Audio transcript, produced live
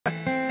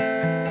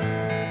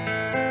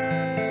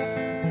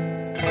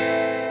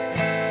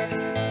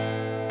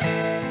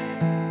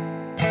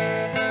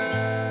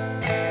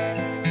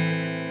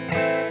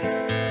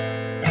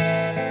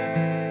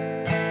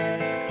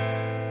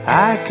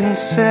can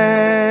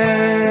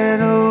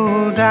settle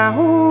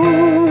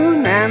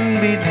down and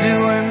be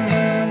doing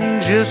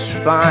just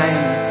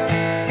fine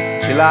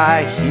till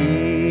I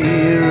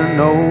hear an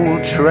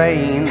old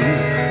train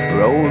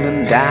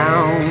rolling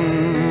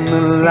down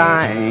the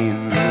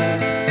line.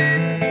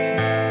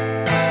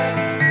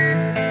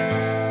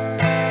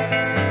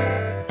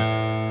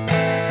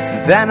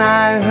 Then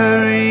I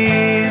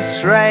hurry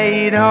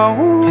straight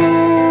home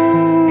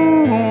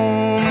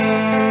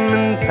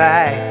and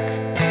pack.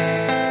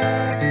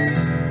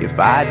 If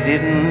I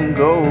didn't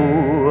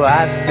go,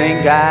 I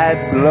think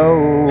I'd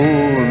blow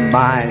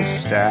my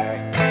stack.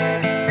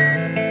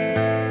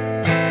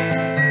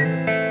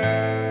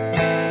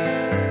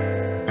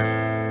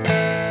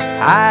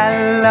 I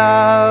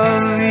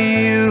love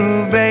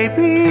you,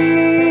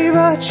 baby,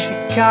 but you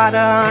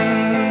gotta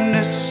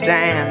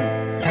understand,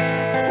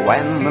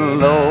 when the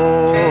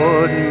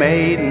Lord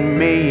made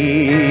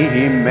me,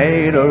 He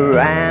made a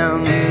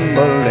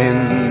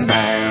rambling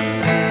man.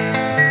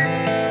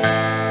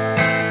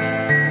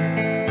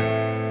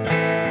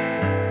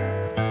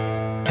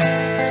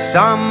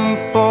 Some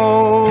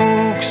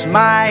folks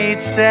might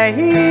say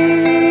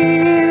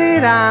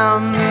that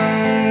I'm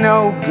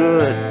no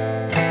good,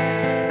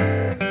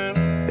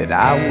 that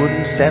I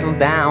wouldn't settle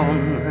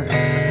down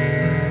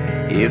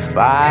if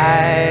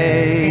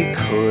I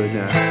could.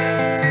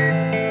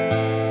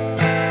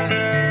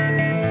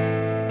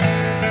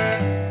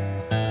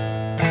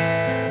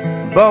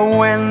 But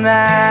when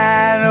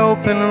that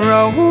open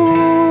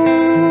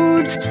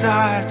road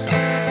starts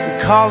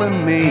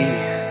calling me,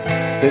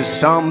 there's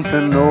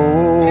something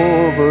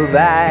over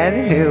that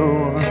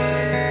hill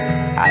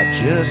I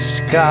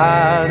just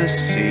gotta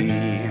see.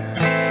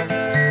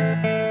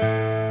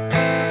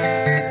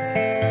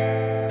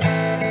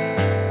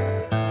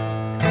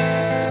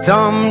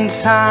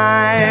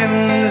 Sometimes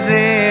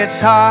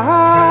it's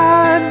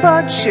hard,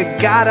 but you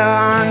gotta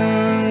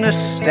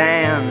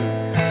understand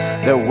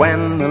that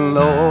when the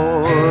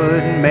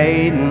Lord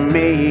made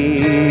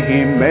me,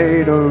 He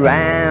made a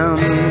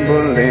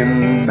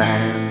rambling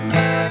man.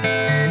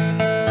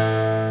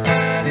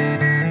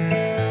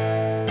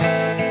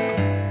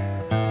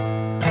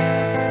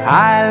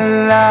 I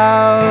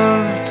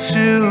love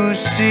to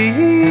see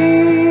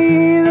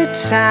the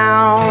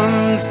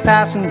towns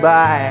passing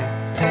by,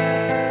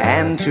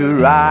 and to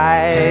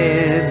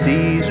ride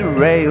these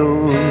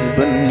rails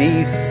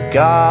beneath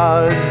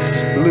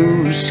God's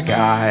blue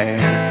sky.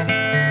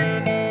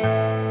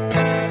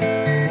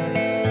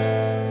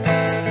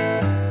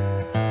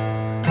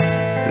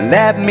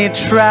 Let me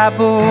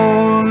travel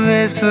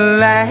this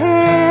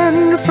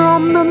land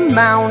from the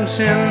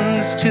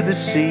mountains to the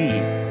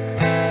sea,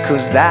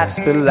 'cause that's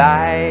the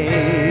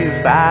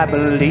life I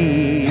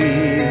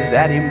believe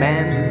that He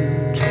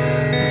meant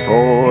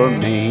for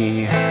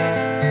me.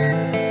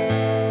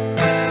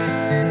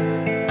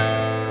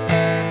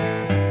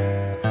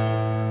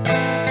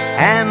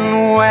 And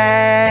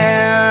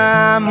when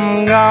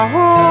I'm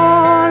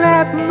gone,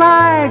 at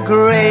my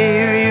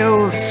grave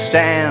you'll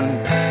stand.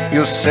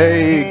 You'll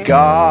say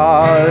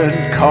God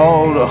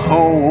called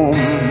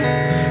home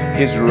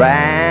His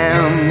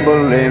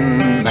rambling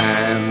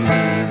man.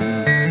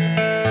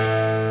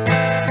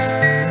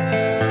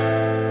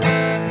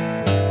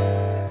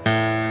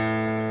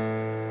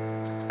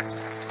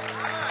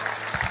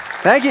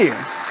 Thank you.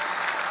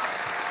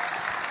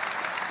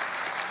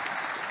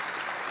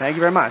 Thank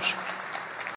you very much.